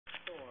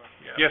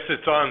Yes,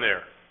 it's on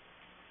there.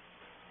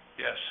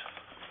 Yes.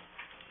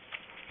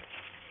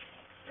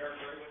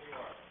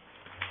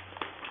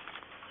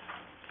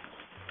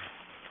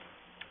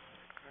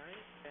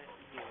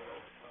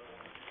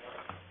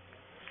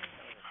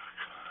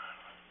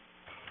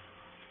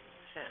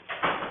 Sent.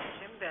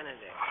 Jim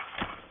Benedict.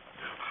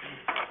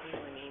 You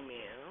an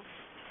email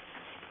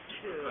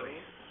to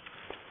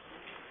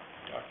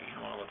Talk to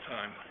him all the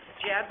time.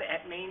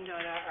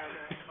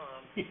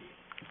 jeb@maine.rr.com.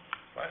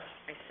 What?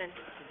 I sent it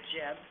to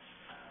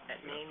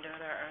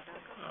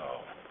jeb@maine.rr.com.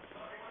 Oh.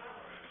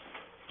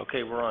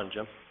 Okay, we're on,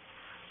 Jim.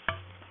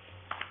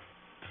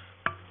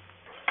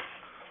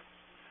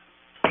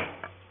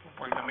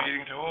 Bring the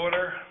meeting to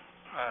order.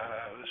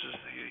 This is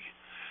the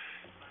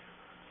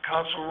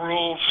Council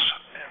Rules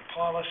and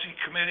Policy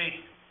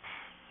Committee.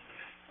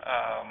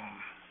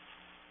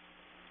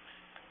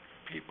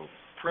 People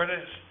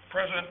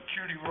present,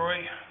 Judy Roy,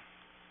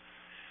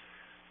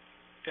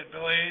 Ed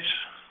Belays,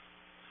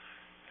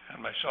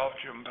 and myself,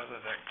 Jim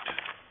Benedict.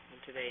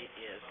 And today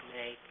is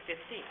May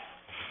 15th.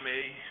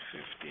 May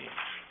 15th.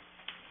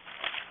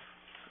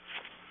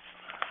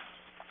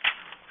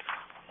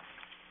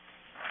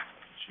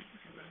 She can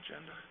give an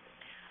agenda.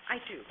 I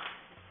do.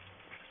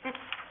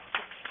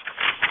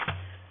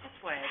 That's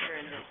why I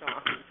turned this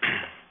on.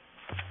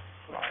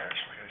 Well,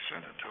 actually, I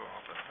sent it to her,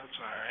 but that's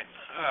all right.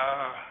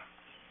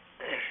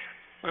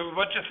 We have a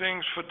bunch of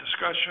things for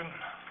discussion.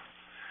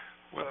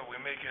 Whether we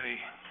make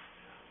any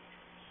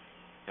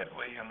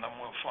headway in them,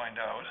 we'll find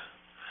out.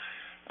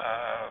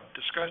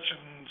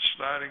 Discussion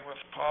starting with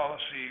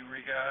policy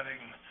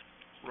regarding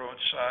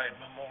roadside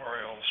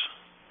memorials.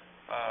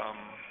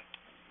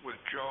 With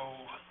Joe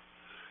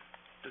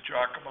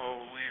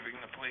DiGiacomo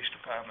leaving the police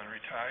department,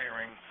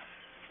 retiring,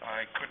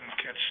 I couldn't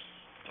catch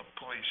the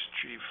police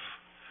chief,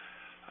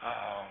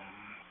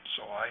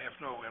 so I have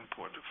no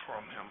input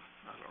from him.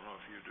 I don't know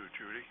if you do,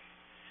 Judy.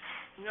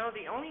 No,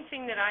 the only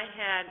thing that I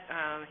had,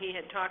 he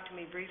had talked to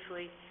me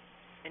briefly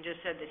and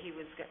just said that he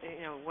was,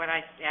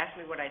 asked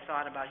me what I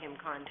thought about him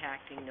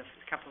contacting a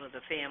couple of the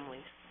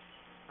families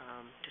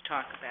to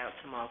talk about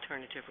some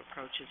alternative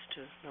approaches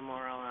to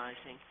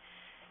memorializing.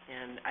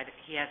 And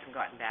he hasn't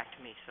gotten back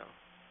to me, so.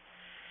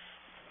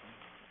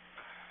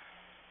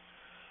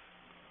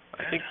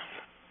 I think,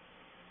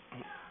 Do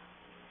you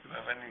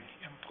have any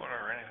input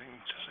or anything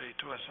to say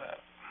to us that?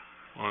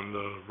 On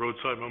the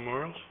roadside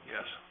memorials?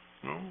 Yes.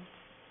 No? Do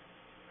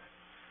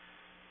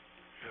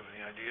you have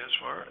any ideas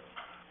for it?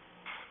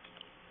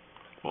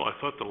 Well, I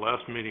thought the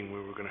last meeting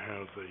we were gonna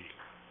have the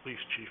police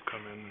chief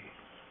come in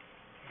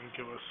and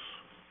give us,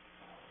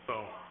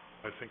 so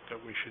I think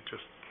that we should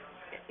just,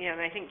 Yeah,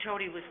 and I think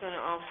Jody was going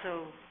to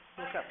also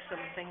look up some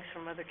things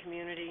from other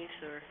communities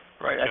or...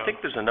 right, I Yeah.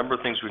 think there's a number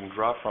of things we can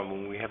draw from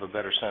when we have a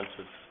better sense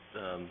of,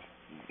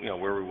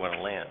 where we want to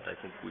land. I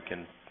think we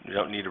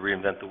don't need to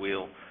reinvent the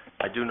wheel.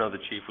 I do know the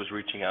chief was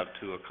reaching out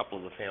to a couple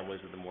of the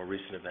families of the more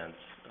recent events,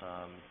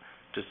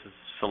 just to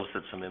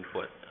solicit some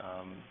input,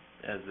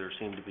 as there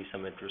seemed to be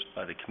some interest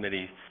by the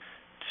committee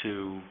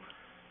to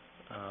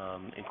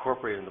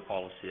incorporate in the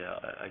policy,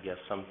 I guess,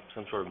 some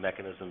sort of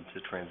mechanism to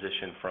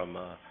transition from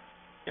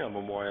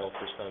memorial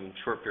for some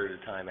short period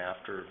of time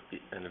after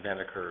an event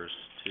occurs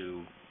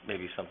to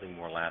maybe something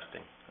more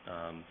lasting.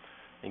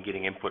 And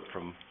getting input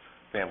from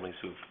families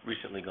who've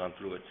recently gone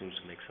through it seems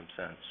to make some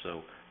sense.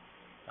 So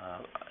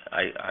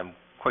I'm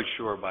quite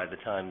sure by the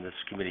time this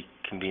committee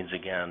convenes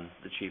again,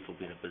 the chief will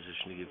be in a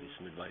position to give you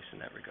some advice in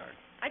that regard.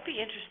 I'd be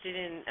interested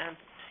in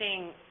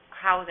seeing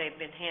how they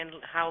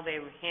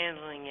were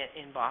handling it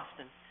in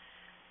Boston.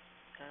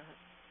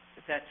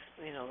 That's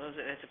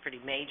that's a pretty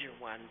major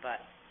one,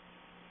 but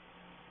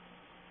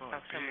Well,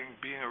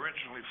 being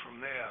originally from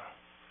there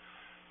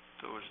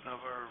was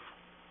never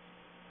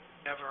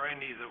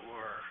any that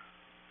were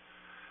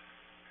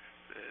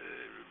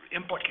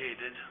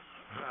implicated.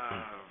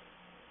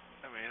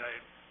 I mean,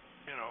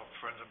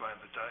 friends of mine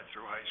that died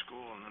through high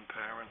school and then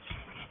parents.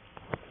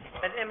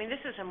 But, I mean,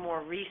 this is a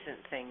more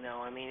recent thing,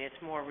 though. I mean,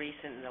 it's more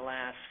recent in the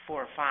last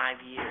 4 or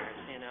 5 years,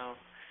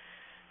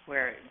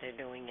 where they're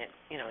doing it,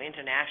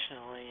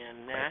 internationally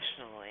and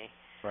nationally.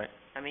 Right.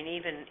 I mean,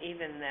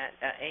 even that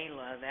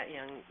Ayla, that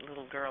young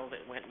little girl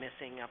that went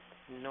missing up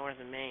in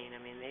northern Maine, I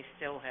mean, they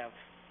still have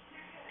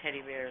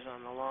teddy bears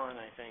on the lawn,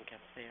 I think,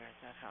 up there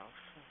at that house.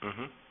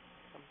 Mm-hmm.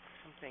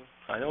 Something.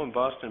 I know in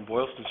Boston,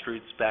 Boylston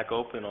Street's back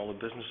open, all the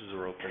businesses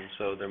are open,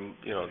 so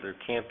there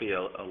can't be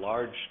a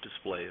large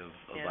display of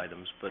Yeah.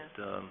 items, but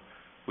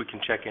we can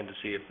check in to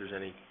see if there's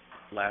any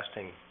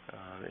lasting,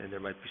 and there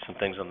might be some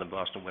things on the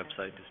Boston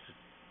website as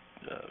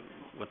to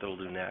what they'll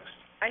do next.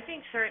 I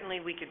think certainly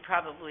we could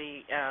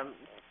probably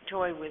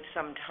toy with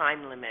some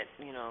time limit,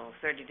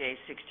 30 days,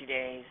 60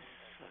 days.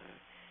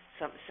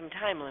 Some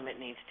time limit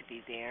needs to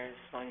be there, as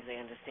long as they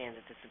understand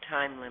that there's a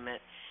time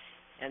limit.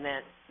 And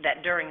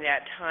that during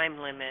that time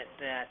limit,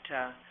 that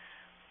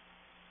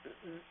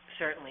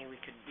certainly we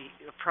could be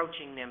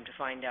approaching them to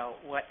find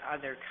out what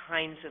other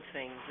kinds of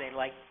things they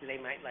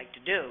might like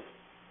to do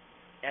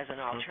as an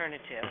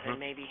alternative, and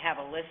maybe have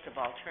a list of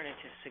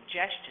alternative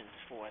suggestions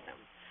for them.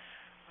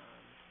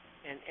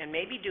 and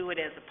maybe do it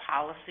as a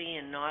policy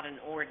and not an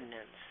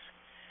ordinance.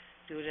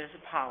 Do it as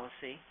a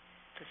policy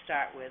to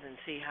start with and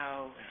see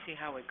how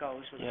it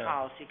goes with the Yeah.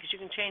 policy, because you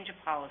can change a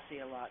policy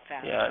a lot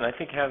faster Yeah, and I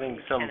think having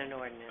than you some can an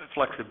ordinance. That's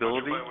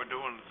flexibility, pretty much why we're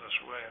doing it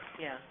this way.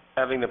 Yeah,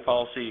 having the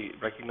policy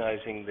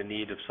recognizing the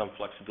need of some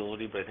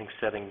flexibility, but I think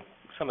setting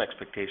some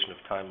expectation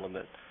of time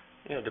limit,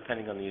 you know,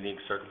 depending on the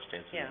unique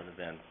circumstances Yeah. of an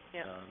event.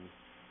 Yeah.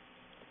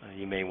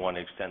 You may want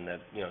to extend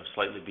that, you know,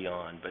 slightly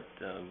beyond, but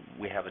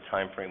we have a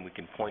time frame we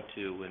can point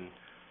to and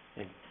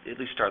at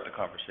least start the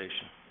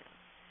conversation.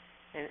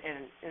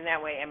 and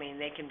that way, I mean,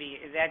 that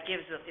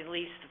gives at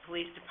least the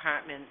police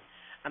department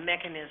a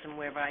mechanism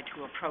whereby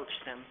to approach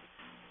them,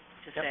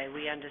 to Yep. say,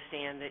 we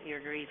understand that you're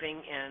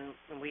grieving, and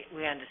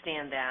we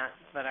understand that,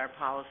 but our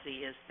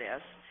policy is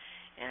this,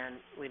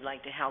 and we'd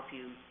like to help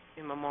you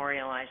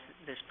memorialize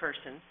this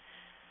person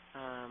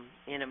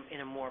in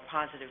a more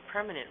positive,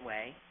 permanent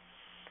way,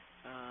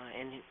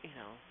 and, you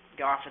know,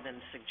 to offer them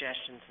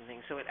suggestions and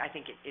things. So I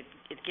think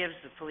it gives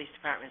the police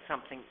department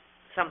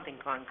something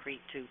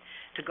concrete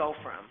to go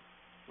from,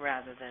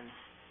 rather than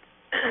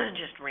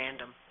just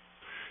random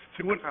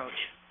See, approach.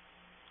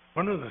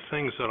 one of the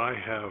things that I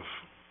have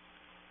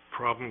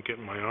problem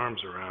getting my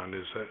arms around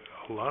is that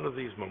a lot of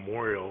these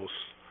memorials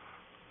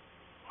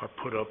are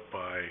put up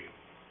by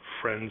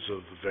friends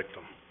of the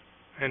victim,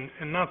 and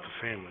not the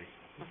family.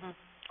 Mhm.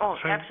 Oh,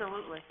 Fam-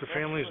 absolutely. The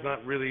family's Absolutely.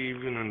 not really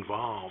even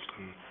involved,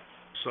 and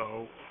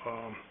so,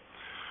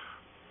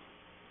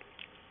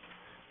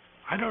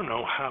 I don't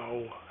know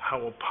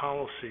how a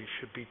policy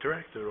should be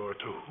directed, or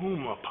to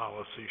whom a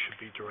policy should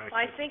be directed.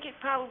 Well, I think it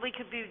probably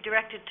could be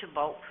directed to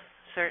both,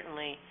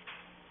 certainly,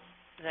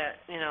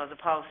 that, you know, the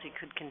policy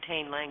could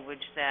contain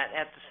language that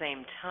at the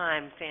same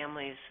time,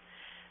 families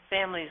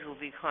will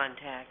be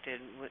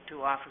contacted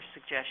to offer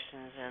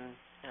suggestions and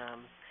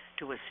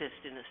to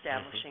assist in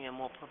establishing a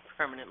more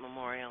permanent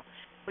memorial,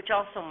 which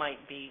also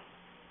might be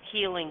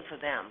healing for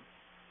them.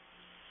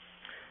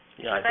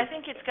 Yeah, But I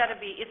think it's gotta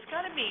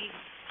be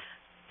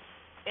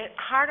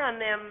hard on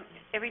them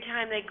every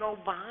time they go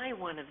by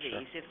one of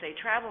these, if they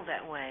travel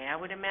that way. I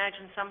would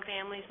imagine some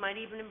families might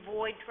even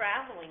avoid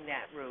traveling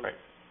that route. Right.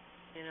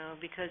 You know,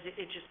 because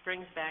it just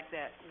brings back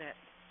that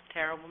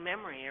terrible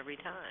memory every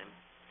time.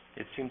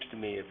 It seems to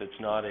me if it's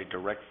not a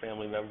direct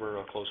family member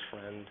or a close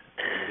friend,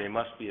 they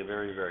must be a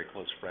very, very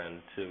close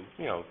friend to,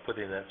 you know, put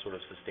in that sort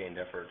of sustained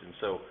effort. And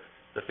so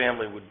the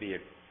family would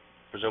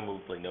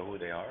presumably know who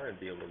they are and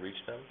be able to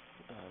reach them.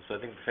 So I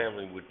think the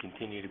family would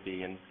continue to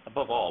be, and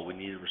above all, we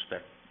need to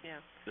respect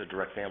Yeah. the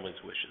direct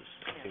family's wishes.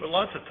 But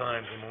lots of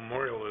times, a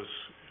memorial is,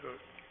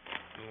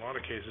 in a lot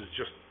of cases,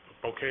 just a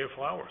bouquet of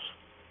flowers,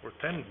 or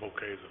 10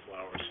 bouquets of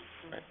flowers.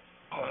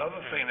 Oh,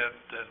 another thing that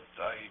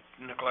I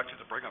neglected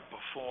to bring up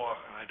before,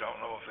 and I don't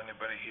know if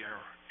anybody here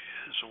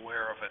is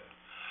aware of it,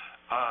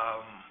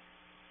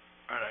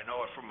 and I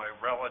know it from my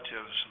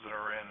relatives that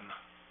are in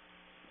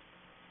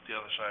the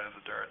other side of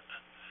the dirt.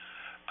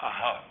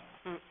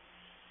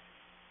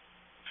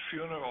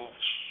 Funerals,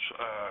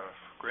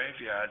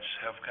 graveyards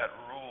have got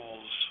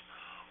rules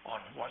on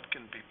what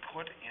can be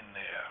put in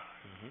there.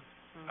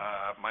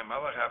 My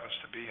mother happens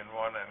to be in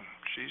one, and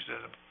she's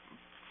dead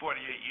 48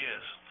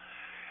 years.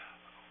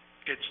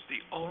 It's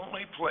the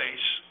only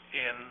place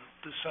in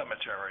the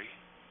cemetery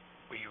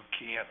where you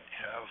can't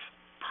have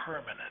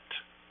permanent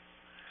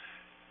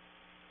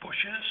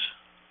bushes,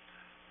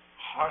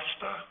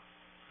 hosta,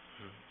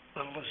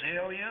 little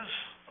azaleas.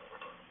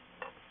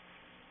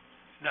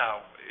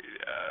 Now,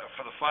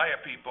 for the fire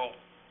people,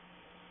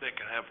 they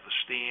can have the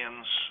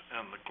stands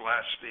and the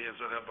glass stands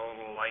that have the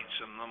little lights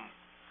in them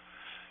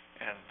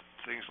and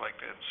things like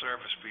that.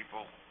 Service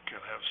people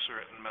can have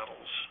certain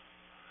metals.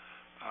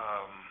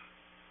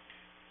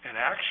 And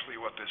actually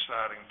what they're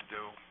starting to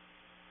do,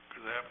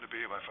 because I happen to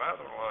be at my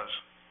father-in-law's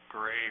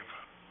grave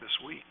this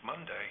week,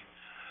 Monday,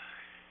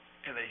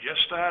 and they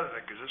just started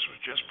it because this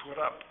was just put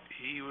up.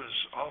 He was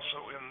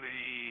also in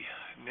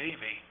the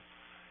Navy.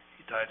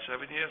 He died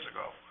 7 years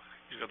ago.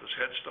 He's got this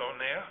headstone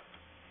there.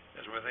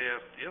 As we were there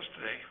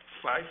yesterday,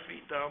 5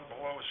 feet down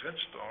below his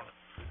headstone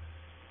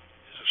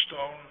is a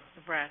stone.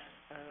 The brass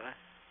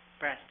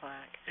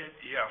plaque.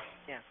 Yeah.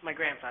 Yeah, my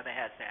grandfather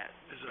has that.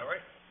 Is that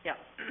right? Yeah.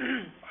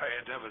 I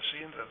had never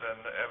seen it,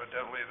 and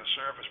evidently the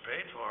service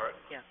paid for it.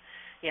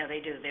 Yeah,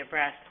 they do. They're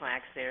brass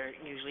plaques. They're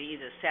usually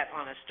either set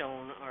on a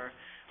stone, or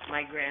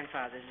my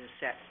grandfather's is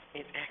set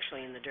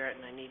actually in the dirt,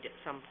 and I need at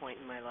some point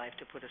in my life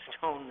to put a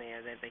stone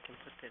there that they can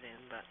put it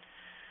in, but...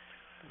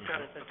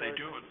 But they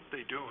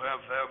do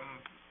have them,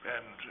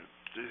 and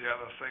the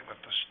other thing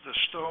with the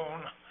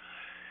stone,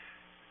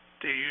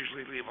 they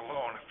usually leave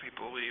alone. If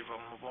people leave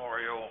a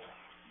memorial,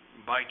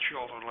 my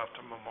children left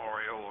a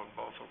memorial on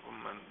both of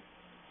them, and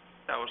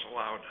that was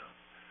allowed.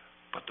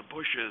 But the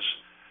bushes,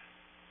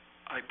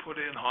 I put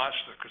in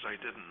hosta because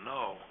I didn't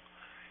know,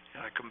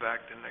 and I come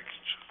back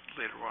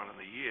later on in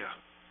the year,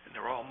 and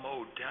they're all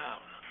mowed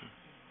down.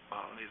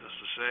 Well, needless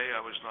to say,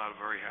 I was not a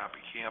very happy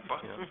camper.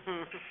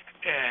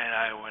 And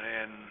I went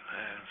in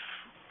and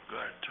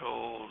got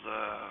told,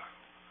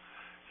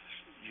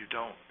 you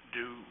don't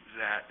do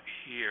that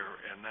here,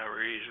 and the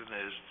reason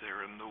is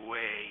they're in the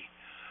way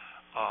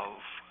of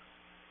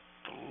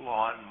the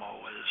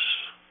lawnmowers,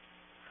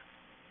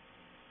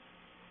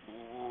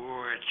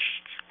 which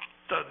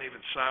doesn't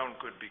even sound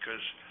good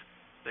because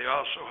they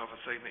also have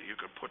a thing that you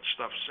could put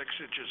stuff 6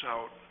 inches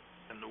out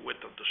in the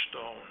width of the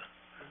stone.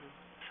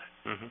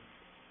 Mhm.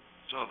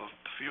 So the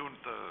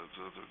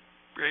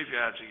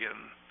graveyards are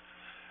getting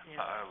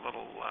Yeah. a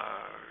little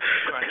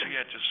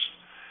conscientious.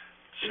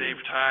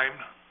 Save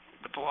time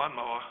with the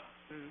lawnmower.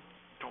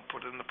 Don't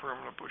put in the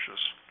permanent bushes.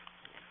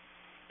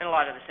 And a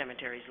lot of the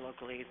cemeteries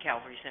locally,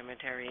 Calvary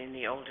Cemetery, in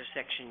the older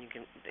section,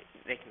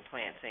 they can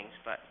plant things,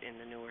 but in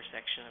the newer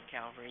section of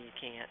Calvary, you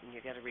can't, and you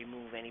gotta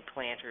remove any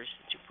planters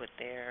that you put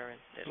there, and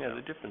there's Yeah,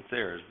 the difference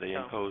there is they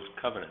So- impose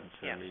covenants.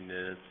 Yeah. I mean,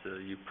 it's,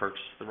 you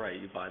purchase the right,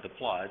 you buy the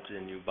plot,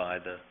 and you buy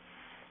the,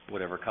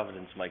 whatever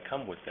covenants might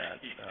come with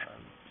that.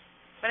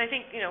 But I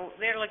think,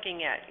 they're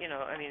looking at,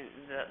 I mean,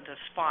 the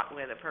spot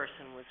where the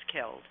person was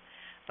killed.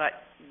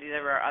 But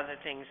there are other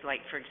things,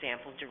 like, for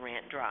example,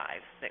 Durant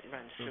Drive, that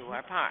runs through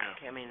our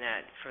park. I mean,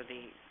 that, for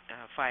the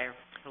fire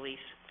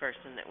police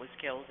person that was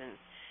killed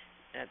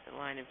at the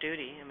line of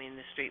duty, I mean,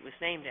 the street was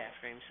named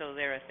after him. So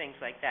there are things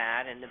like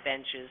that, and the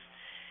benches,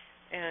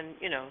 and,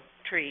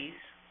 trees.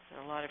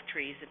 A lot of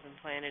trees have been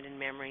planted in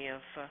memory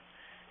of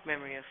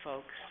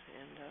folks,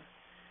 and,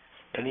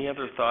 Any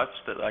other thoughts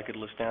that I could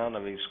list down? I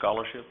mean,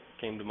 scholarship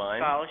came to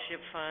mind.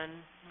 scholarship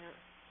fund,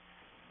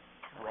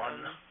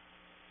 Run.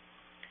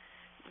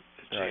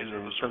 And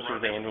then some sort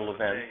of annual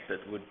event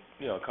that would,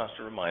 a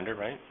constant reminder,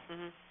 right?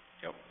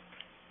 Yep.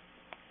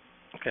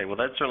 Okay, well,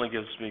 that certainly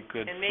gives me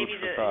good And food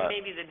for thought.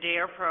 maybe the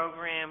DARE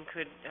program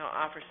could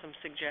offer some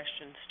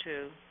suggestions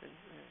too.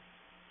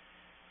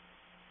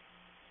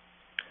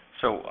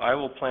 So I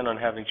will plan on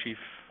having Chief,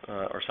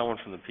 or someone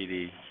from the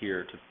PD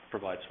here to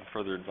provide some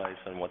further advice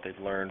on what they've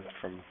learned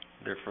from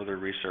their further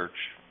research.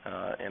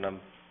 And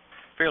I'm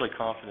fairly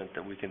confident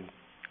that we can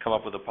come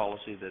up with a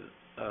policy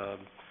that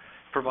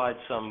provides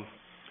some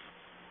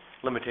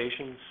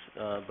limitations,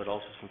 but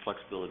also some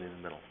flexibility in the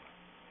middle.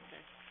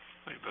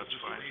 I think that's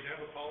fine. Does the state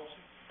have a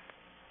policy?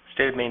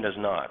 State of Maine does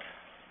not.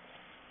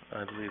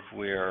 I believe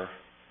we're,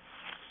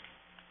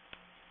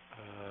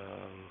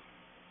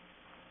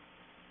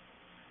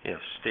 yes,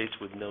 states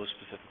with no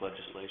specific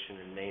legislation,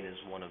 and Maine is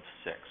one of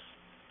 6.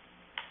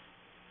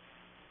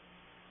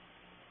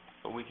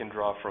 But we can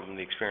draw from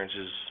the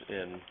experiences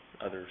in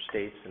other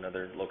states and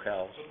other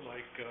locales. Is it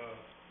like,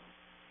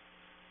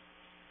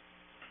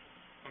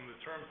 on the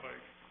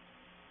turnpike,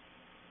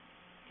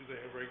 do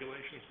they have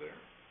regulations there?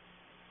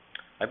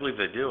 I believe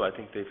they do. I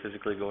think they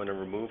physically go in and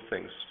remove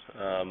things.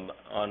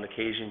 On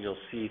occasion, you'll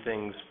see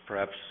things,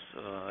 perhaps,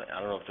 I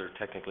don't know if they're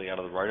technically out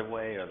of the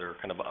right-of-way, or they're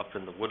kind of up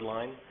in the wood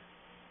line.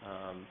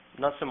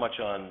 Not so much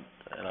on,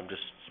 and I'm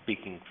just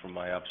speaking from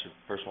my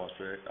personal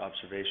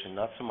observation,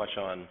 not so much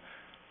on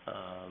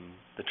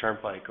the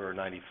turnpike or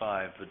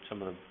 95, but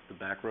some of the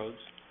back roads.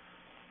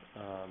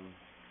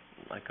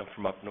 I come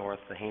from up north.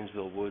 The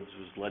Haynesville Woods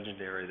was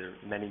legendary. There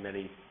many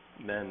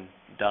men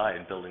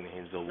died building the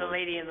Haynesville Woods. The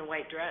lady in the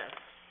white dress.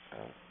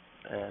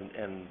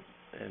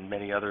 And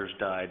many others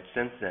died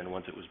since then,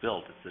 once it was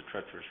built. It's a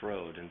treacherous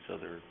road, and so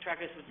there are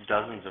Truckers would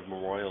stop. dozens of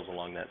memorials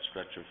along that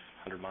stretch of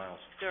 100 miles.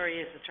 The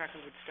story is the trucker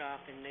would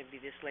stop, and there'd be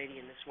this lady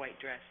in this white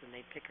dress, and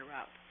they'd pick her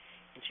up.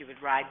 And she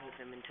would ride with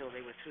them until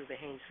they were through the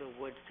Haynesville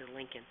Woods to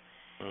Lincoln,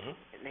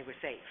 and they were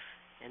safe.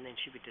 And then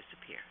she would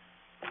disappear.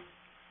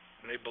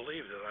 And they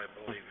believed it, I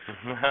believe.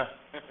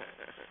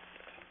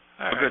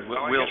 Well, good.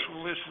 Well, I We'll- guess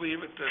we'll just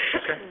leave it there.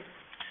 Okay.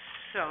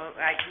 So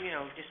I,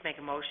 just make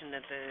a motion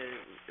that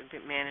the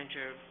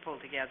manager pull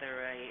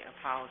together a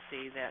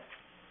policy that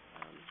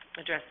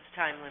addresses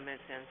time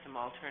limits and some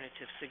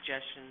alternative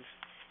suggestions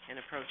and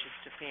approaches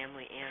to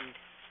family and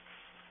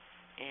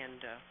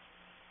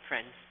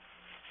friends.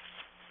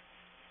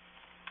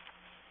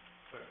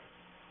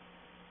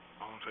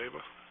 All in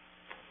favor?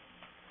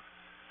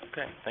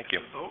 Okay, thank you.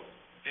 Vote.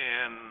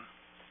 And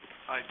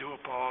I do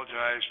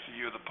apologize to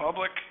you, the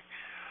public.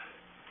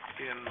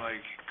 In my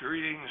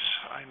greetings,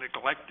 I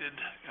neglected,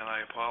 and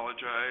I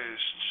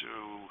apologize to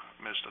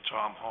Mr.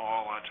 Tom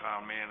Hall, our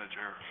town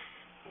manager,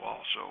 who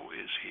also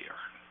is here.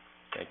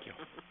 Thank you.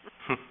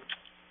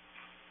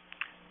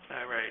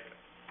 All right,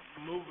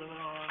 moving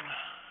on.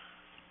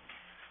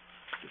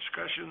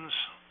 Discussions.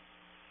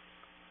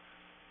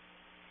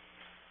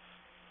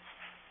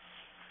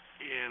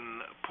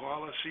 In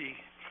policy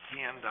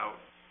handout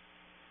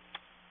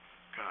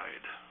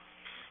guide.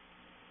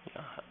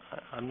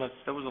 I'm not,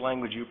 that was the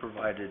language you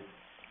provided,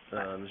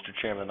 Mr.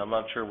 Chairman. I'm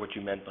not sure what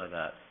you meant by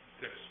that.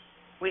 Yes.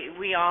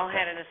 We all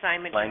had an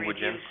assignment to Language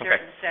review in? Okay.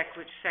 certain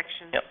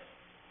sections Yep.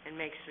 and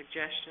make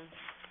suggestions.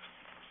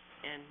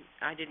 And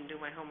I didn't do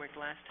my homework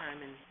last time,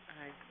 and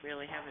I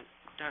really haven't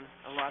done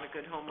a lot of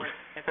good homework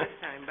at this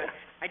time. But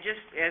I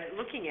just, as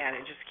looking at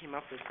it, just came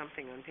up with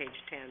something on page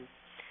 10.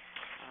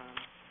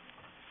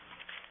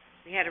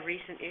 We had a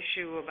recent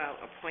issue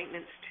about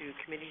appointments to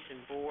committees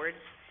and boards.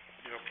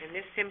 Yep. And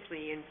this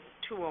simply in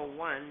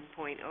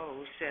 201.0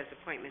 says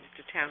appointments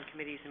to town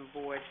committees and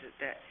boards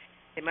that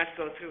They must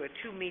go through a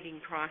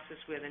two-meeting process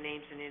where the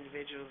names and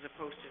individuals are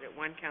posted at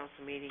one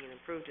council meeting and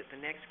approved at the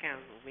next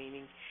council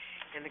meeting,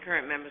 and the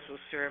current members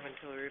will serve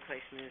until a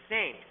replacement is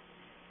named.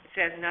 It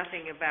says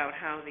nothing about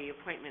how the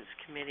appointments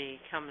committee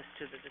comes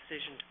to the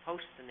decision to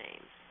post the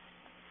names.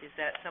 Is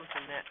that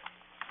something that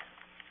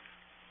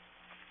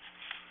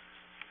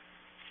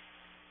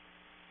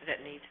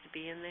needs to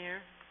be in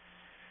there?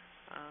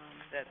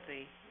 That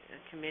the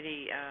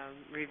committee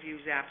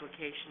reviews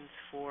applications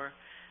for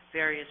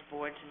various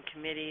boards and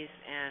committees,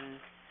 and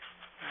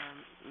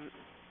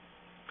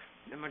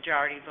the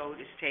majority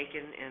vote is taken,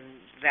 and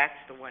that's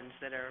the ones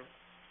that are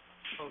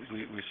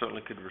posted. We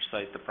certainly could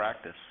recite the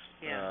practice.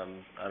 Yeah.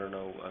 I don't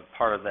know,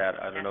 part of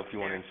that, I don't know if you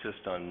want to Necessary.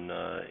 insist on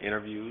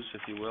interviews,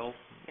 if you will,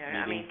 Yeah,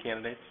 I meeting mean,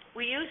 candidates?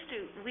 we used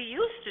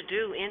to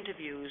do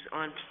interviews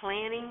on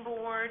planning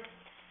board,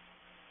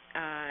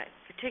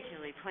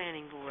 particularly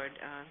planning board,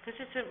 because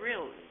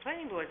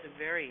planning board's a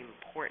very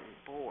important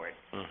board.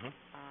 Mm-hmm.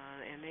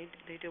 And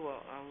they do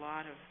a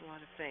lot of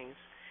things.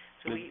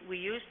 So we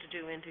used to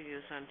do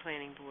interviews on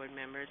planning board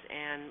members,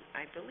 and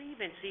I believe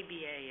in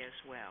CBA as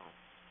well.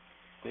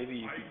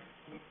 Maybe you could...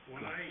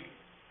 When I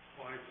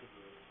applied for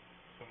the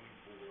zoning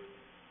board,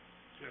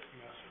 Jeff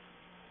Messer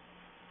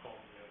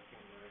called me up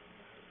one night and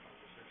I had a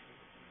conversation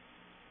with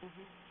him.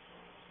 Mhm.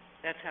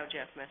 That's how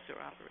Jeff Messer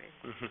operated.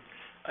 Mm-hmm.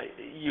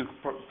 You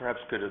perhaps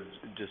could have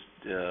just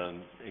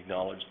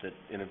acknowledged that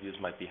interviews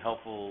might be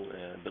helpful,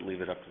 but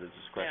leave it up to the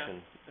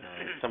discretion.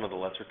 Some of the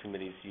lesser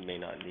committees, you may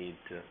not need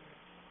to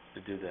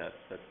do that,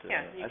 but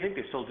I think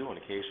they still do on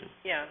occasion,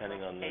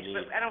 depending on the need.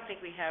 But I don't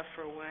think we have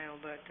for a while,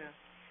 but...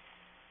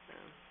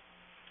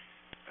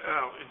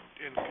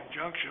 in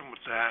conjunction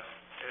with that,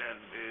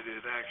 and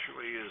it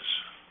actually is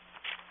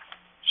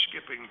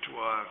skipping to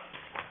our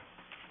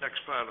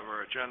next part of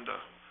our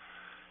agenda,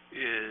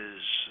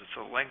 is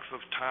the length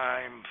of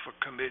time for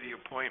committee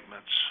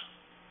appointments.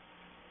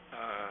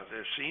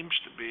 There seems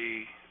to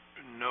be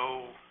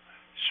no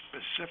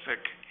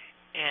specific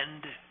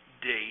end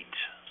date,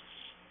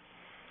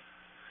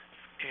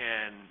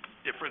 and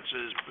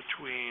differences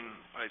between,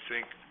 I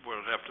think, what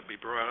would have to be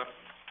brought up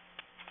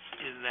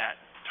in that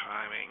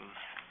timing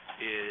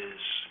is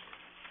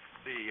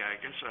I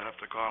guess I have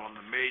to call them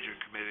the major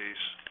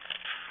committees.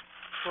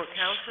 For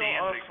council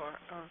or for...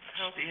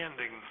 council?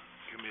 Standing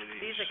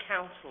committees. These are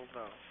council,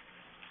 though.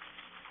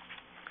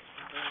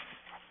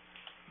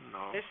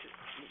 No.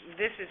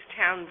 This is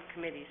town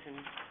committees and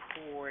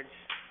boards.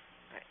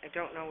 I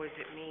don't know if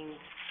it means...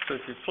 So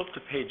if you flip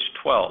to page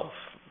 12,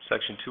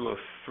 section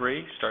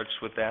 203 starts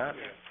with that,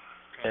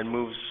 and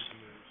moves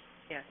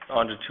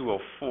on to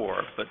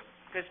 204, but...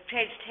 Because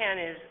page 10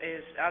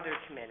 is other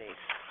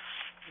committees,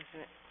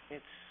 isn't it?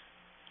 It's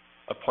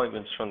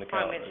appointments from the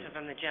council. appointments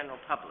from the general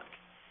public.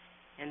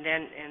 And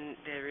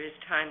there is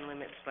time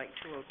limits like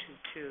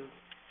 2022.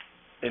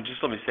 And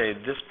just let me say,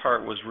 this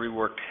part was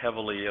reworked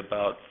heavily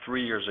about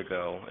 3 years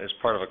ago as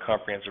part of a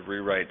comprehensive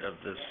rewrite of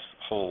this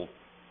whole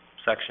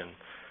section.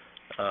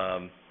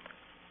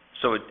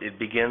 So it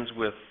begins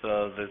with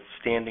the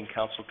standing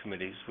council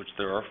committees, which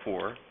there are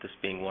 4, this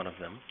being one of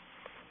them.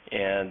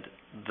 And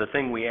the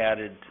thing we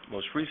added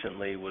most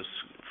recently was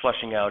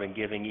fleshing out and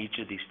giving each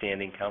of these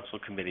standing council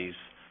committees,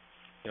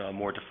 a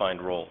more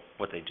defined role,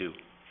 what they do.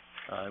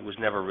 It was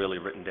never really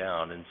written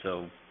down, and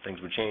so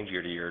things would change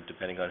year to year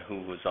depending on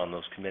who was on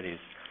those committees.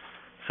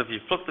 So if you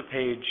flip the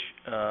page,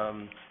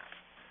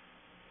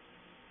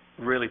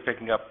 really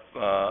picking up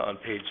on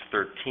page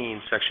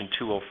 13, section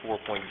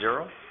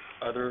 204.0,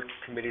 other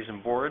committees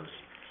and boards,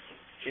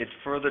 it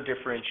further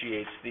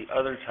differentiates the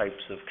other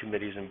types of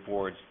committees and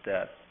boards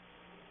that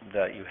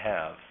you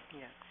have.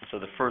 Yeah. So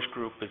the first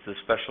group is the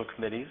special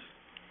committees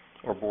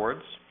or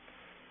boards.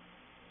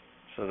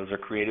 So those are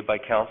created by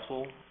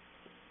council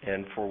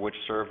and for which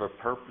serve a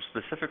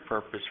specific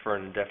purpose for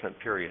an indefinite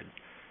period.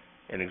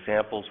 And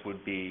examples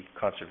would be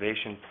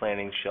conservation,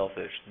 planning,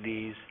 shellfish.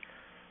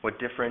 What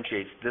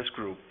differentiates this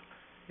group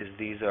is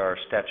these are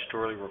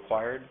statutorily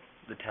required.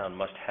 The town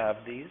must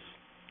have these.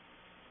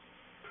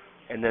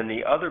 And then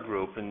the other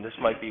group, and this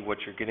might be what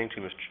you're getting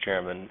to, Mr.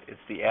 Chairman, it's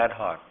the ad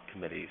hoc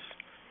committees.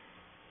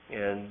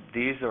 And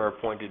these are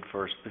appointed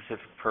for a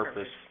specific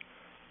purpose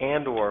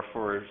and or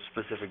for a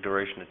specific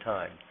duration of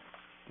time.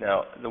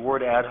 Now, the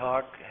word ad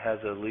hoc has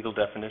a legal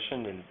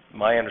definition, and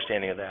my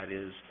understanding of that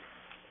is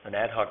an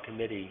ad hoc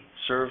committee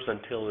serves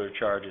until their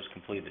charge is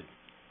completed.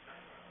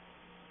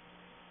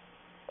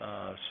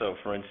 So,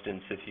 for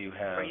instance, if you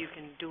have... Or you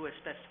can do a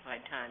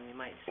specified time, you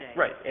might say.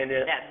 Right. And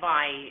that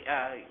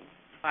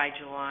by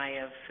July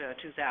of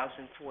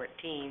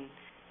 2014,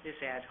 this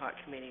ad hoc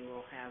committee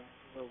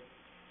will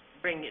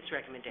bring its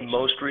recommendations.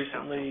 Most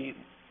recently,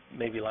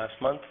 maybe last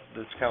month,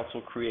 this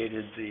council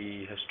created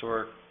the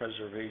Historic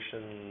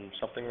Preservation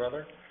something or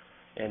other,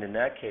 and in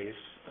that case,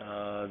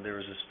 there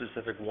was a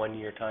specific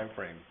one-year time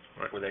frame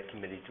for that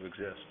committee to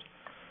exist.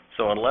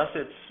 So unless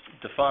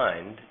it's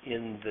defined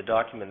in the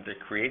document that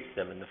creates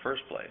them in the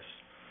first place,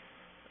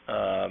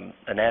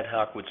 an ad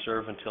hoc would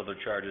serve until their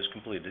charge is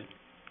completed,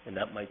 and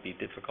that might be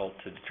difficult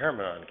to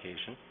determine on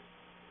occasion.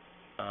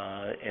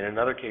 and in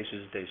other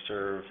cases, they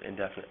serve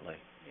indefinitely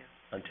Yeah.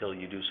 until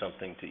you do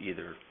something to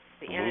either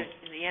The remove,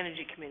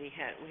 Energy Committee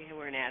we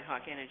were an ad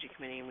hoc Energy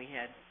Committee, and we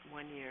had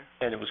 1 year.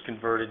 and it was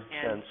converted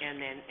since.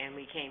 And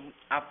we came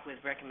up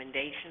with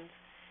recommendations,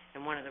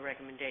 and one of the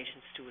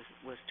recommendations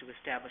was to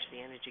establish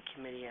the Energy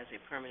Committee as a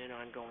permanent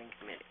ongoing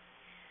committee.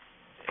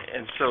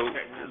 And so,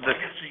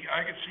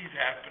 I could see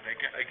that, but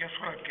I guess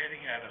what I'm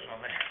getting at is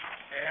on the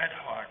ad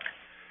hoc,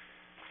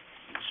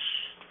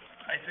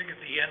 I think at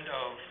the end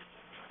of,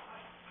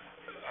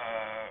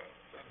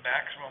 a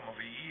maximum of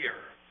a year,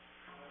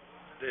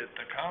 that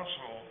the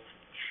council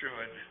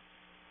should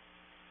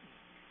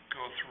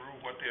go through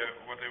what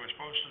they were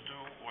supposed to do,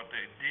 what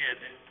they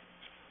did,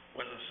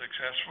 whether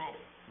successful,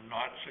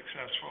 not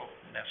successful,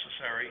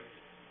 necessary,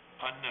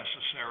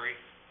 unnecessary,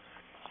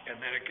 and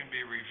then it can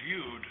be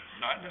reviewed,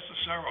 not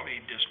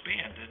necessarily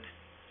disbanded,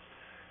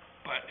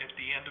 but at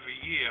the end of a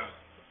year,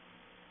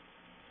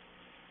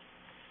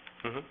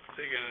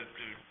 they get a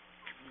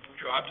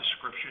job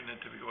description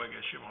interview, I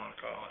guess you want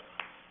to call it.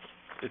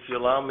 if you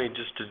allow me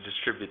just to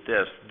distribute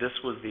this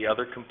was the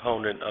other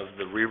component of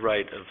the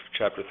rewrite of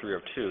Chapter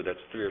 302, that's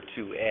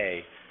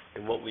 302A,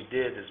 and what we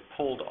did is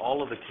pulled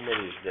all of the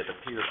committees that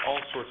appeared all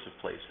sorts of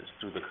places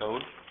through the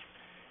code,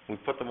 we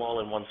put them all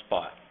in one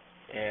spot,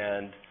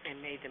 and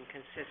made them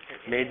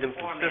consistent in made their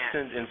them format.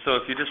 consistent, and so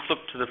if you just flip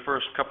to the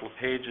first couple of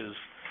pages,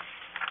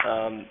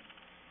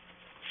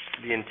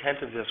 the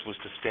intent of this was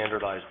to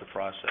standardize the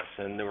process,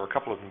 and there were a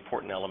couple of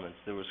important elements.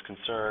 There was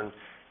concern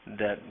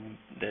that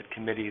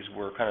committees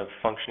were kind of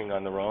functioning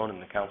on their own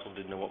and the council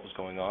didn't know what was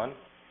going on.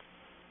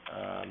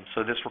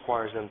 So this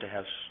requires them to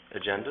have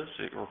agendas,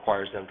 it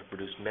requires them to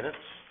produce minutes,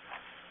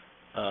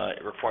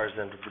 it requires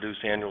them to produce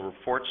annual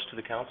reports to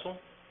the council,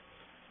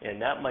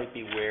 and that might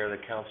be where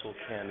the council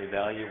can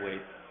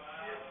evaluate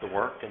the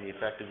work and the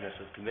effectiveness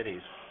of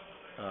committees.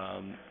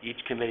 Each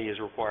committee is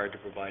required to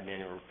provide an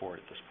annual report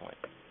at this point.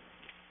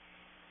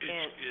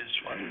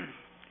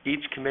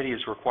 Each committee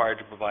is required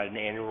to provide an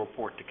annual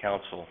report to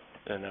council,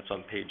 and that's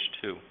on page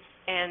 2.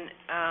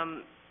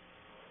 And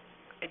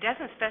it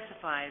doesn't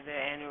specify the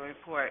annual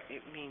report.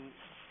 I mean,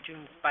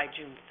 by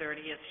June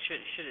 30th.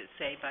 Should it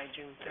say by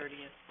June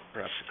 30th?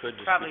 Perhaps it could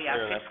just be Probably clear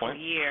our on that fiscal point.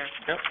 year.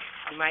 Yep.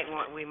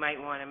 We might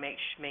want to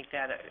make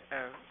that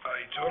I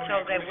totally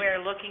so that agree. we're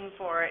looking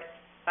for it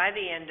by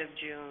the end of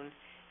June,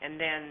 and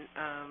then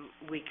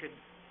we could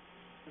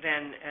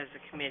then, as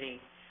a committee,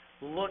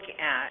 look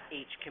at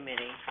each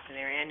committee and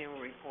their annual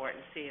report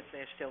and see if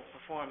they're still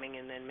performing,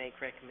 and then make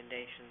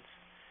recommendations.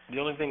 The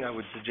only thing I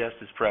would suggest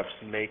is perhaps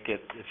to make it,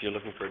 if you're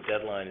looking for a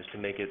deadline, is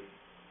to make it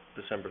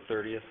December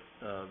 30th,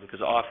 because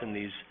often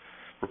these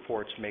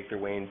reports make their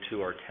way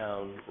into our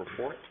town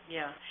report,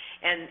 Yeah,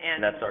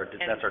 and that's our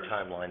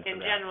timeline for and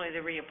that. generally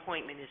the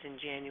reappointment is in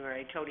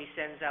January. Tody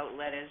sends out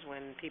letters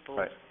when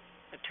people's Right.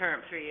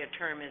 three-year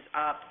term is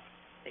up.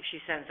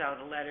 She sends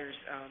out letters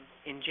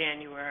in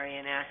January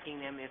and asking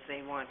them if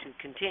they want to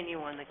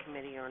continue on the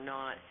committee or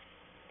not,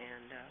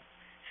 and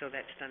so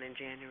that's done in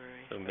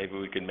January. So maybe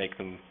we could make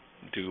them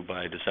due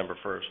by December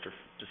 1st or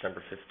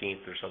December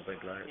 15th or something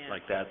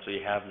like that, so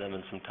you have them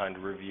and some time to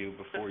review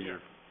before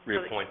you're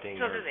reappointing.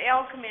 So that they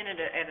all come in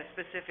at a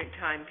specific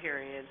time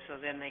period, so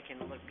then they can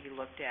be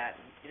looked at.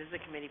 Is the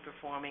committee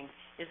performing?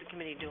 Is the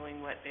committee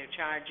doing what their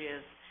charge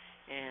is?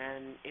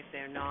 And if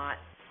they're not,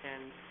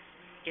 then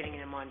getting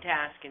them on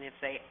task, and if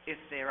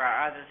there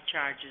are other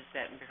charges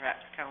that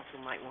perhaps council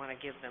might want to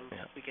give them,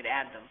 Yeah. we could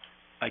add them.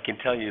 I can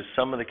tell you,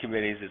 some of the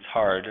committees, it's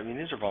hard. I mean,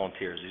 these are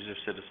volunteers. These are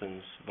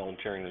citizens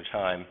volunteering their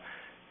time.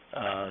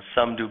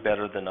 Some do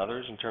better than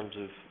others in terms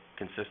of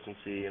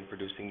consistency and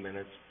producing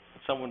minutes.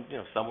 Someone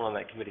on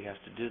that committee has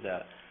to do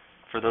that.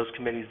 For those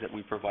committees that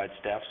we provide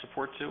staff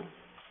support to,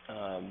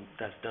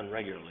 that's done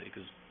regularly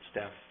because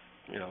staff,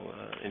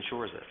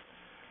 ensures it.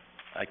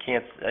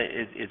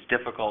 It's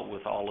difficult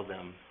with all of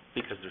them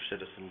because they're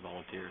citizen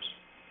volunteers.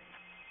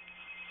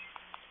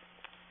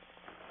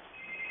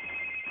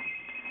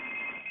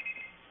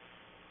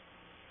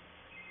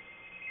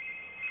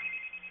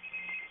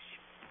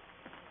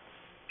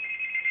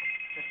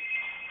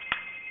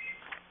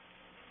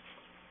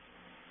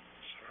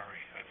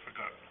 Sorry, I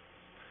forgot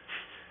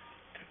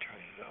to turn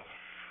it off.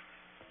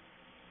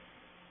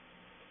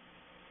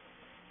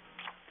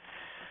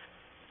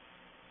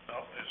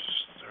 Well, is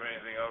there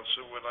anything else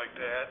that we'd like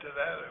to add to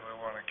that, or we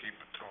want to keep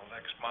it till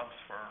next month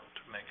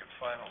to make it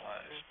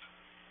finalized?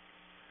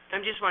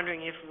 I'm just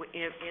wondering if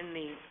in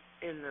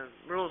the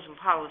rules and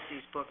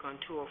policies book on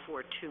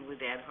 2042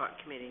 with ad hoc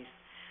committees,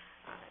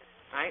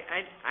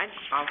 I'd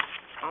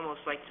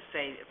almost like to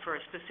say for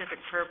a specific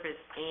purpose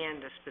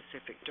and a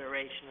specific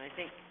duration. I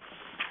think,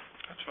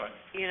 That's fine.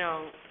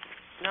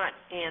 not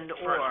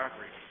and/or.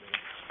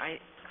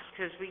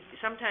 Because we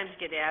sometimes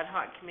get ad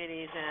hoc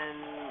committees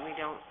and we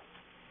don't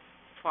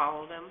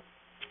follow them.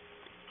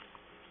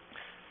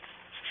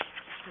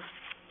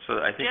 So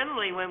I think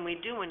Generally, when we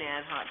do an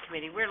ad hoc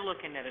committee, we're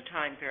looking at a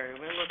time period.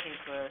 We're looking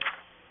for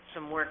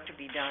some work to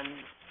be done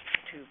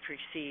to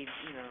precede,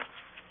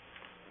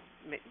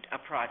 a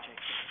project.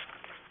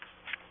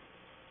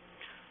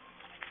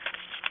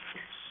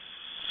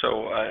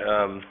 So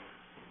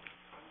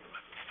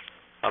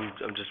I'm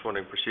just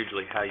wondering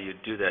procedurally how you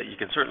do that. You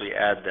can certainly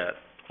add that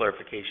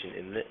clarification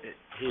in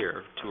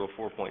here to a 4.2.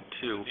 Need to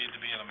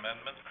be an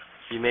amendment?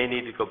 You may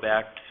need to go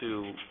back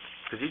to,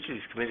 because each of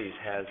these committees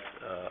has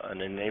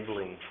an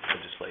enabling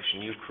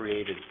legislation. You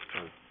created,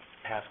 or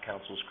past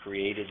councils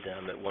created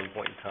them at one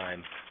point in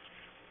time.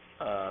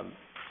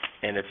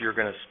 And if you're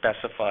going to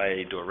specify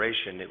a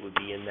duration, it would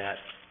be in that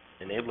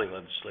enabling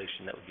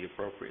legislation that would be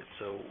appropriate.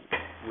 So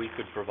we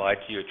could provide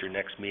to you at your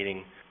next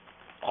meeting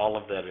all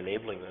of that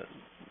enabling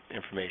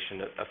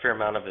information. A fair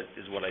amount of it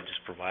is what I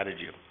just provided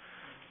you.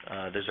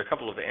 There's a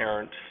couple of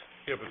errant...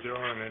 Yeah, but there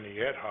aren't any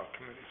ad hoc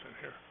committees in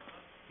here.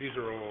 These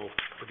are all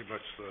pretty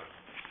much the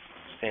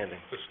Standing.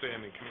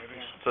 standing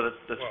committees. So that's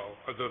Well,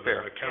 other than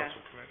fair. the council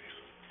committees.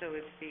 So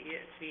it's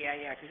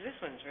yeah, 'cause this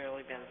one's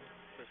really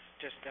was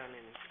just done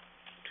in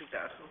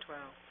 2012.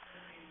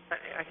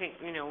 I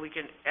think, we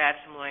can add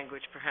some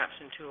language perhaps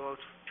in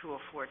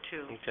 2004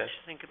 too. Okay.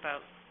 Just think about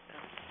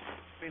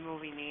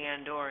removing the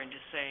and/or and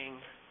just saying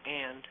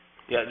and.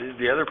 Yeah,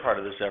 the other part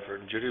of this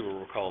effort, and Judy will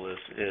recall this,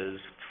 is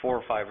 4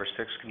 or 5 or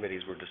 6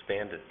 committees were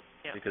disbanded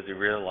Yeah. because they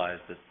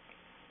realized that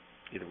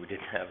either we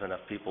didn't have enough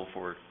people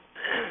to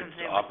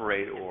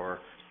operate, or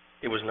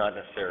it was not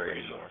necessary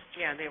anymore.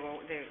 Yeah, they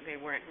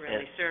weren't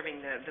really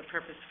serving the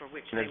purpose for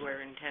which And they were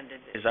intended.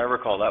 As I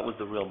recall, that was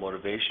the real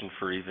motivation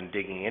for even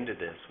digging into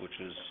this, which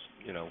was,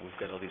 we've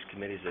got all these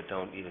committees that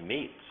don't even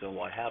meet, so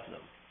why have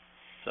them?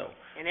 So,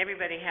 And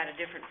everybody had a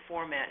different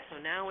format, so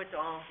now it's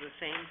all the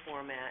same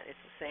format, it's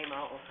the same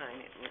outline,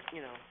 it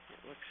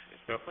looks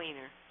Yep.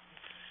 cleaner,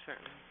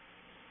 certainly.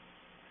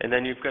 and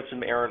then you've got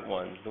some errant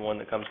ones. The one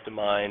that comes to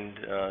mind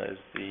is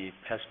the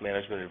Pest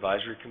Management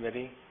Advisory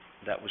Committee.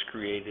 That was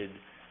created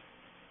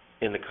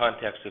in the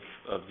context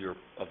of the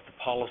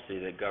policy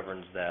that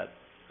governs that,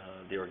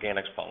 the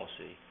organics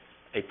policy.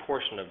 A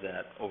portion of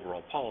that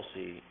overall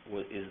policy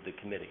is the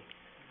committee.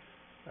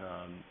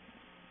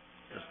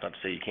 That's not to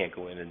say you can't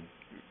go in and,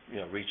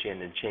 reach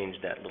in and change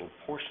that little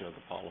portion of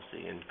the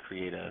policy and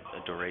create a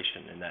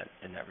duration in that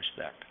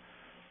respect.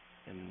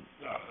 And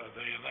Are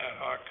they an ad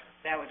hoc?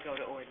 That would go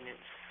to ordinance.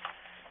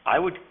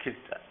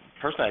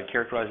 Personally, I'd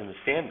characterize them as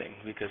standing,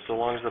 because so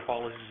long as the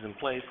policy is in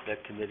place,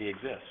 that committee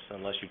exists,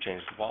 unless you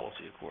change the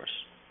policy, of course.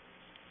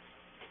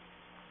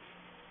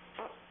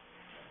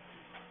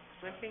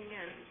 Limping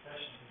in.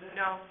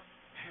 No.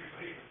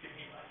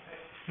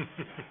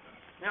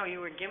 No, you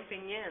were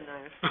gimping in.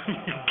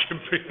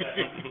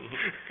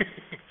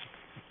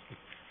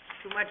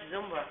 Too much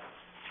Zumba.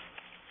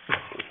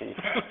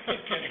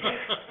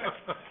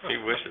 He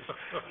wishes.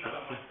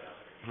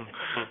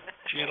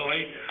 Channel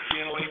 8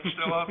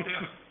 still out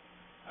there?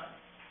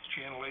 Is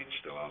Channel 8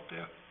 still out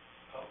there?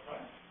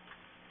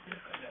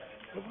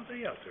 What were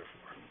they out there for?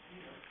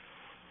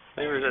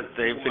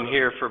 They've been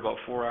here for about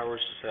 4 hours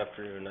this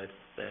afternoon. I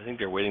think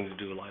they're waiting to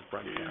do a live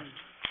broadcast.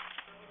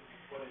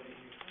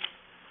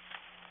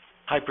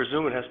 I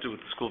presume it has to do with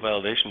the school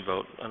validation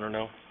vote. I don't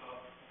know.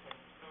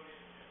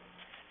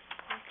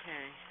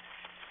 Okay,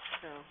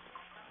 so.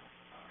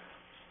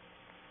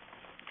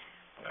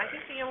 I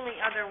think the only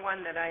other one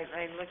that I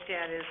looked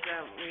at is,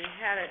 we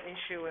had an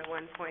issue at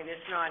one point,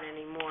 it's not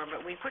anymore,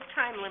 but we put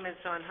time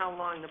limits on how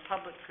long the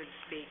public could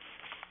speak.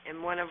 And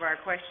one of our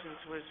questions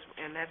was,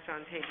 and that's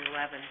on page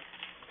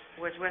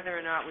 11, was whether or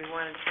not we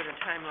wanted to put a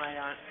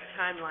timeline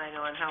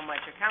on how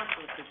much a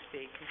counselor could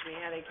speak. Because we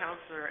had a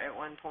counselor at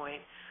one point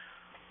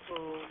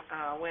who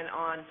went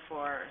on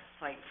for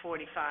like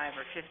 45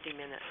 or 50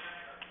 minutes.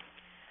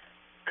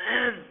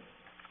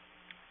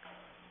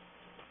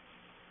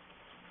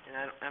 And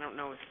I don't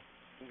know if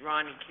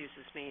Ron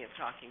accuses me of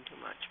talking too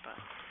much, but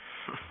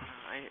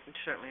I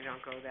certainly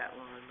don't go that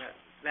long. But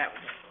that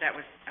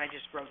was I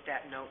just wrote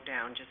that note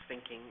down, just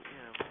thinking,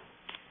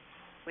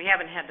 we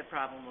haven't had the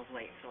problem of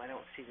late, so I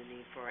don't see the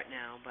need for it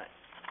now. But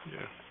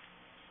Yeah.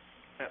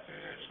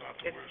 It's not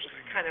the it's worst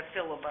thing. kind of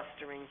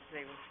filibustering.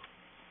 They were.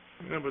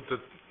 Yeah, but the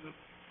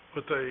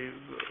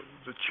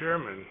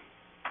chairman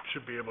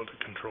should be able to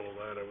control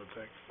that, I would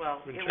think.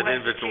 Well, When it chair- was the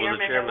Individual was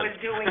the chairman chairman. that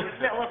was doing the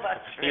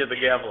filibustering. He had the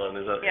gavel in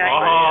his... Yeah, he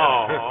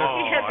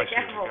had I the see,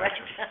 gavel that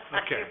gotcha. time.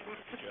 Okay.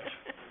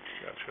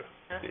 Gotcha.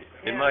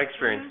 In my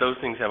experience, those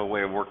things have a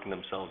way of working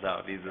themselves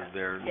out. Either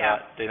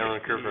they don't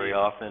occur very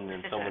often,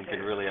 and someone can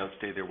really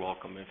outstay their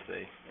welcome if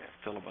they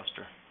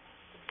filibuster.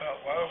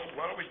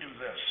 Why don't we do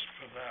this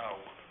for now,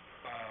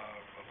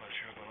 unless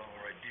you have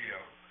another idea?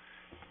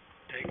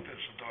 Take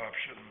this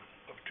adoption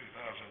of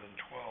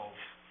 2012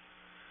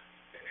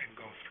 and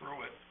go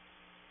through it.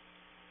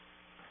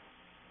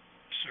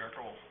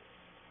 Circle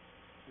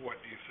what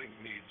do you think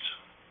needs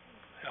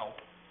help,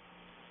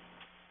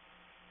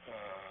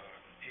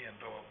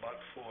 and/or but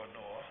for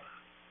nor,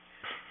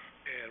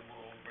 and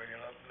we'll bring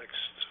it up next.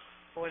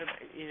 What about,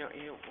 you don't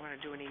want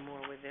to do any more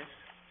with this,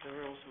 the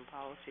rules and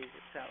policies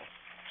itself?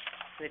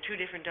 They're two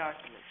different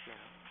documents now.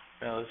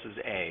 Well, this is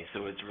A,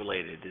 so it's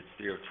related. It's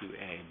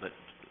 302A, but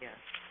Yeah.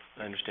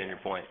 I understand your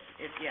point.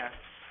 Yeah.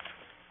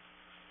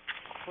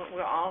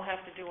 We'll all have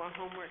to do our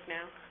homework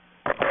now?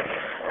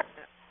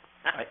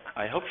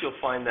 I hope you'll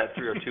find that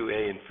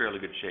 302A in fairly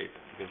good shape,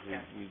 because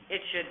Yeah. we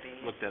It should be.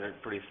 looked at it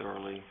pretty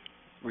thoroughly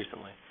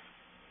recently.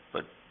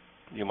 But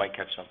you might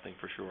catch something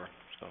for sure,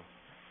 so.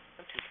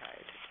 I'm too tired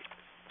to do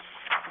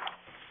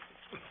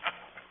it.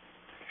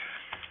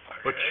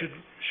 But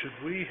should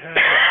we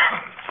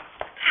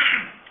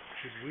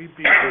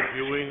be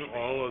reviewing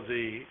all of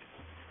the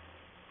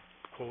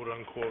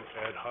quote-unquote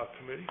ad hoc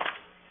committee?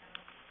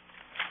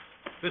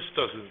 This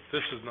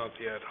is not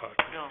the ad hoc.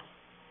 No.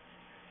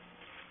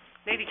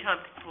 Maybe Tom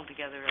could pull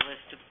together a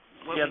list of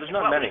Yeah, there's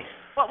not many.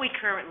 what we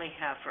currently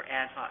have for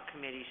ad hoc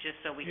committees, just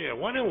so we can... Yeah,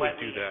 why don't we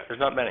do that? There's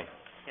not many,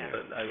 Yeah.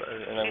 but I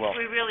will.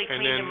 We really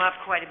And cleaned then- them up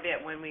quite a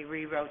bit when we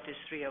rewrote this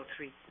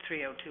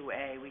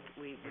 302A.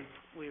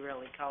 We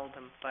really culled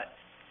them, but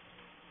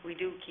we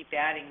do keep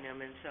adding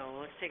them, and so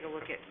let's take a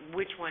look at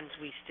which ones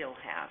we still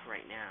have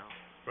right now.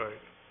 Right.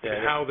 Yeah,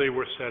 And how they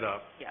were set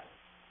up. Yeah,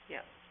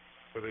 yeah.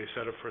 Were they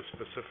set up for a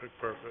specific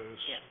purpose?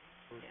 Yeah.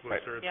 Was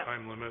Right. there a Yep.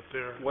 time limit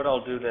there? What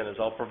I'll do then is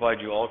I'll provide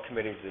you all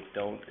committees that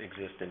don't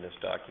exist in this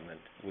document,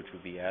 which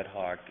would be ad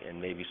hoc and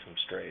maybe some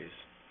strays.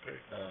 Okay.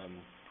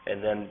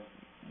 And then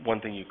one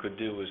thing you could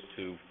do is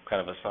to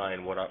kind of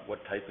assign what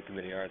type of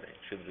committee are they?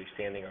 Should they be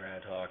standing or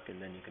ad hoc, and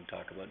then you can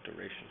talk about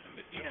duration.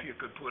 If you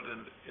could put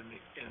in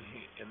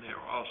there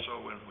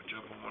also, in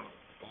whichever one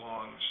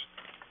belongs,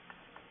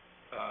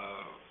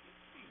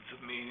 the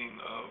meaning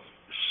of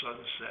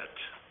sunset,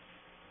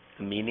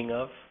 The meaning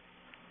of?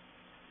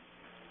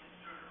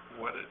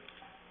 what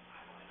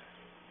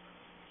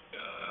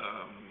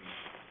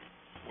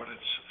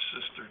it's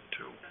sistered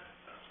to.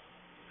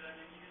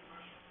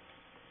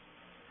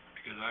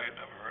 Because I had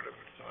never heard of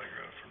it until I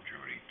heard it from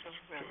Judy 2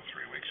 or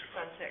 3 weeks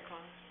ago. Sunset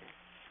clause.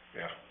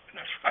 Yeah, and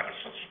that's why I was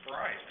so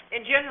surprised.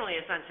 And generally,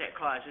 a sunset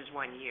clause is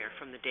 1 year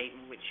from the date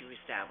in which you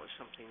establish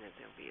something, that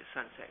there'll be a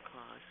sunset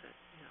clause, that,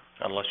 you know.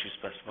 Unless you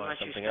specify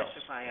something else. Unless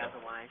you specify Yeah.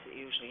 otherwise, it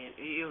usually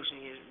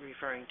is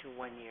referring to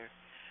 1 year.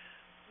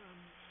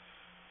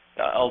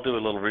 I'll do a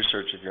little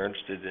research if you're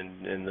interested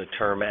in the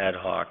term ad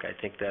hoc. I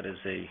think that is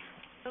a,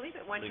 I believe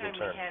at one Legal time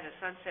term. we had a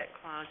sunset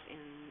clause in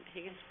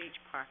Higgins Beach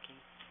parking.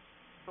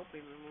 Hope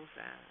we removed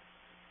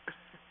that.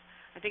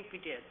 I think we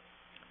did.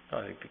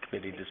 I think the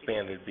committee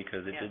disbanded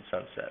because it Yeah. did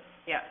sunset.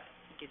 Yeah,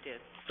 I think it did.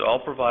 So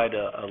I'll provide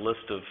a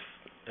list of,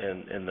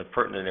 and the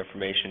pertinent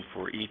information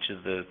for each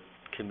of the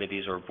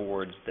committees or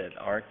boards that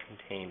aren't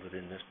contained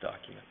within this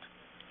document.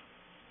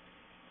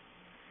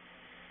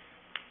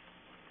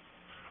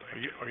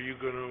 Are you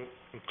gonna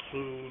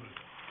include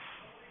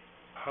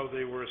how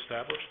they were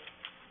established?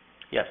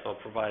 Yes, I'll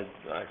provide,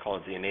 I call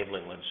it the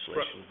enabling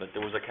legislation, but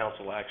there was a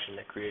council action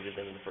that created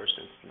them in the first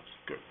instance.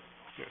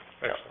 Yeah,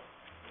 excellent.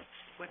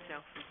 What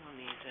else is on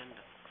the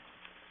agenda?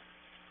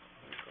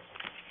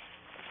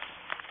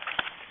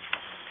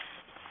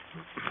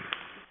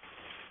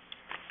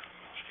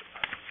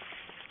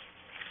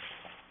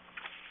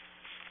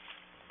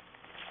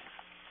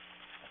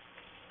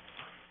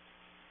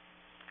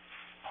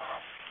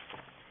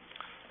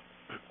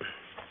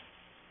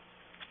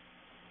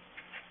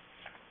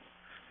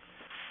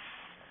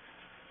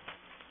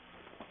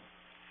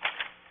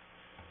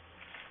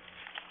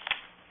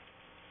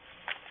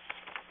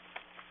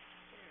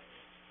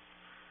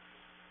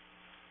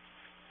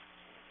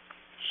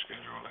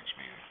 Schedule next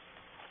meeting.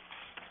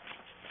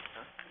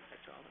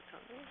 That's all that's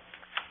on there.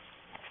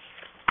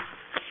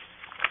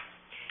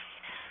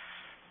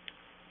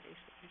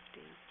 Today's the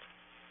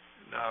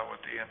 15th. Now,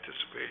 with the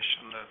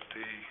anticipation that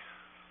the,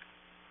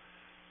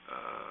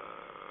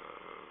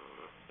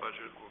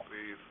 budget will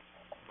be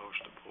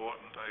most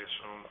important, I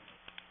assume,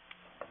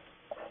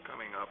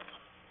 coming up,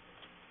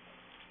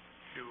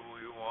 do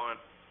we want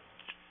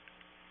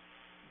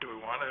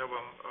to have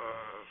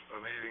a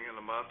meeting in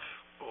a month,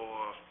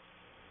 or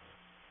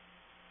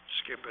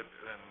skip it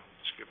and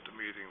skip the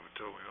meeting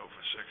until we go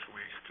for 6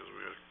 weeks, because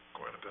we have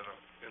quite a bit of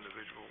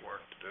individual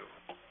work to do?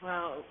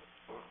 Well,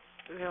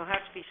 there'll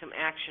have to be some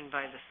action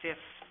by the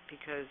 5th,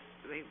 because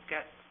they've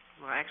got,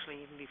 well,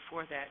 actually, even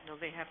before that, no,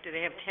 they have 10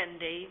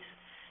 days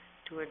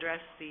to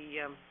address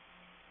the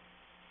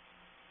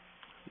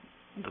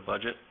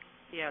budget?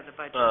 Yeah, the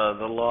budget.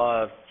 The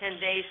law, 10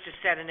 days to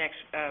set a next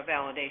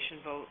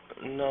validation vote.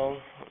 no,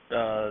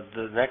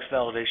 the next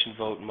validation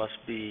vote must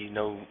be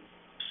no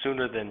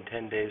sooner than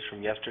 10 days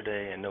from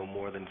yesterday and no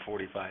more than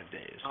 45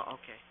 days. Oh,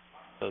 okay.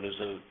 So there's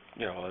a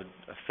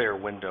fair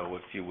window,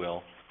 if you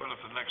will. But if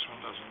the next one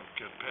doesn't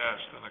get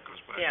passed, then it goes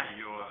back Yeah. to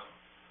your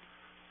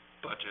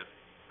budget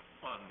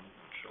on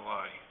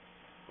July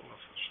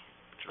 4th,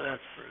 July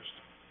That's- 1st.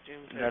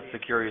 June 30th. That's a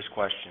curious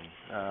question.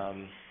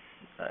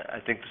 I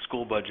think the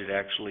school budget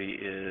actually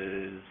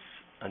is,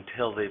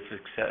 until they've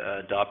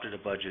adopted a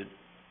budget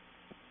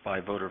by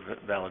voter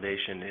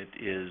validation, it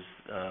is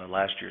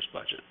last year's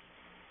budget,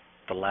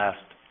 the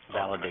last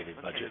validated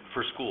okay. budget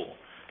for school.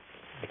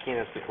 I can't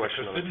answer the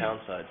question on the Because town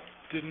side.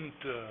 Didn't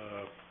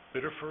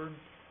Biddeford,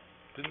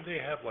 didn't they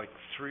have like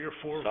 3 or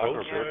 4 Soccer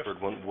votes left?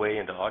 Biddeford went way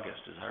into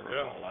August, as I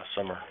recall, last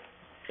summer.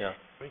 Yeah,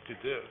 I think they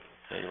did.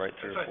 yeah, you're right,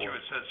 I 3 or thought you 4.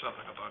 had said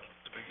something about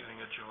the the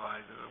beginning of July,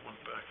 that it went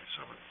back to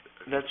some,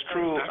 That's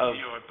true back of, to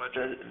your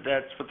budget.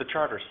 that's what the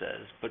charter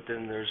says, but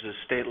then there's a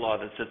state law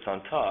that sits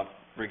on top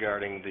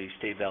regarding the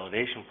state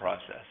validation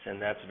process,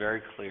 and that's very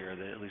clear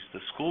that at least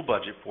the school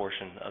budget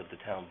portion of the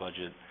town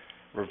budget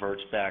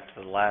reverts back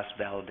to the last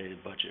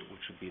validated budget, which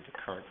would be the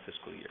current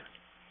fiscal year.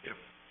 If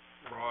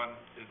Ron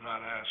did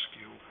not ask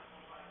you,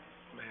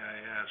 may I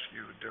ask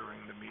you during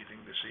the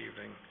meeting this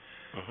evening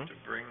to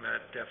bring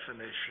that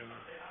definition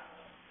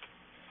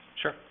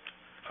Sure.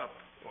 up,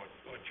 or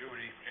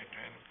Judy,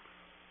 and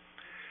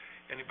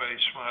anybody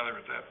smarter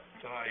at that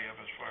than I am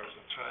as far as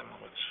the time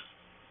limits?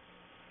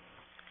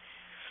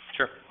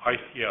 Sure.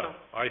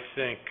 I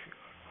think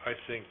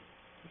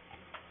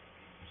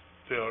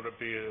there ought to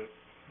be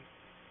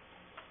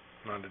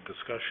not a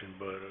discussion,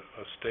 but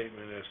a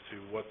statement as to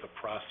what the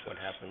process. What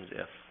happens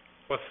if?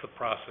 What's the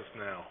process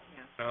now?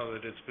 Yeah. Now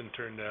that it's been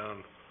turned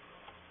down,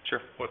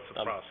 Sure. what's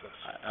the process?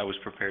 I was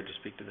prepared to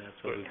speak to that,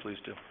 so Good. please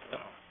do.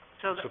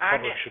 So The our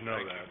public should know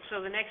that.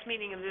 So the next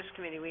meeting of this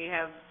committee, we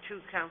have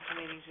two council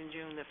meetings in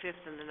June, the 5th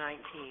and the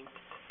 19th.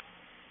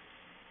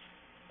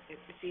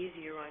 It's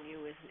easier on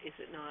you, is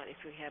it not, if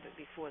we have it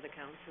before the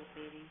council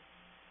meeting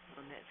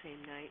on that same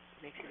night?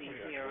 Makes it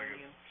easier on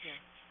you, yeah.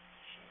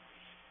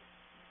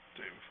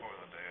 Day before,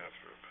 the day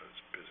after, but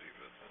it's busy,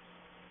 but...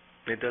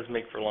 It does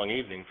make for a long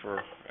evening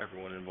for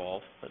everyone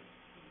involved, but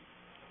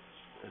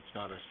it's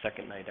not a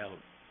second night out.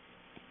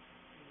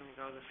 I'm gonna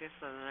go the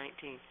 5th or the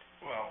 19th.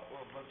 Well,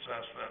 let's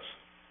ask this.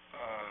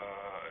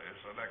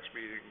 Is the next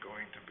meeting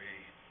going to be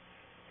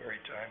very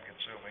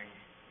time-consuming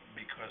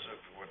because of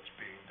what's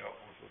being dealt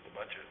with the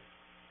budget?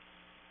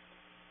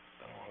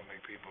 I don't wanna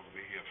make people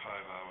be here 5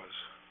 hours.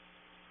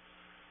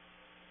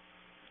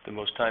 The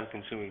most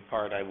time-consuming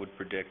part, I would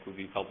predict, would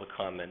be public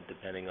comment,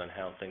 depending on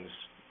how things,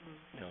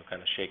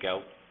 kind of shake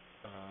out.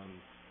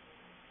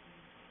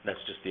 That's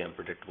just the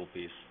unpredictable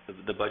piece.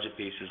 The budget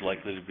piece is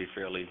likely to be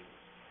fairly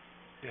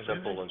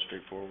simple and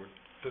straightforward.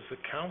 Does the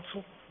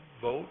council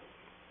vote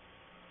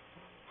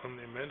on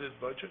the amended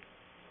budget,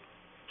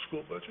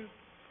 school budget?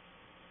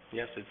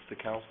 Yes, it's the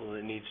council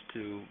that needs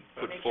to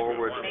put Make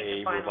forward the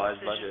a final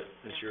revised decision. budget.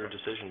 It's your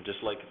decision, just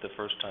like the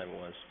first time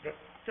was.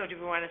 So do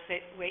we wanna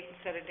wait and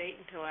set a date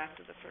until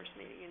after the first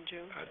meeting in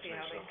June? I'd See say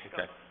how so. things go?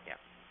 Okay. Yeah,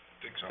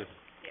 Think so? Good.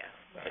 yeah.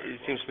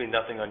 It seems to me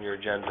nothing on your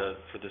agenda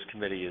for this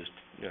committee is,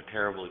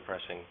 terribly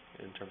pressing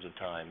in terms of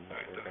time. All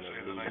right, We're then gonna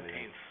say the lose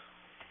anything.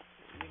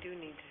 19th, We do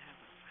need to have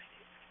a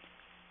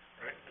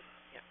right?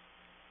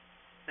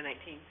 the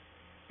 19th,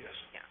 Yes.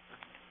 yeah.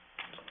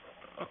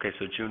 Okay,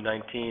 so June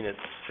 19 at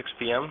 6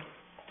 p.m.?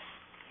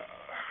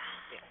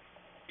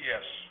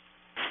 Yes.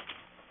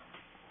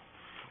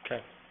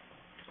 Okay. Is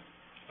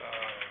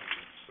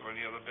there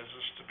any other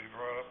business to be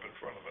brought up in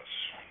front of us?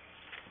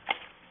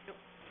 Nope.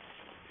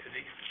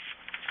 Eddie?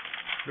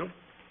 Nope.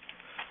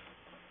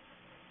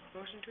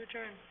 Motion to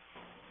adjourn.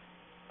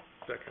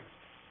 Second.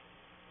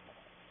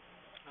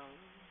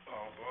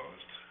 All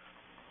opposed?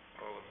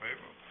 All in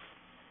favor?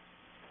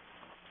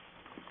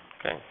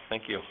 Okay,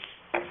 thank you.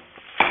 Thank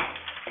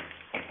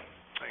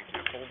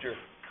you. Hold your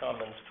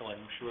comments till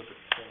I'm sure that the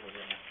thing is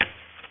in.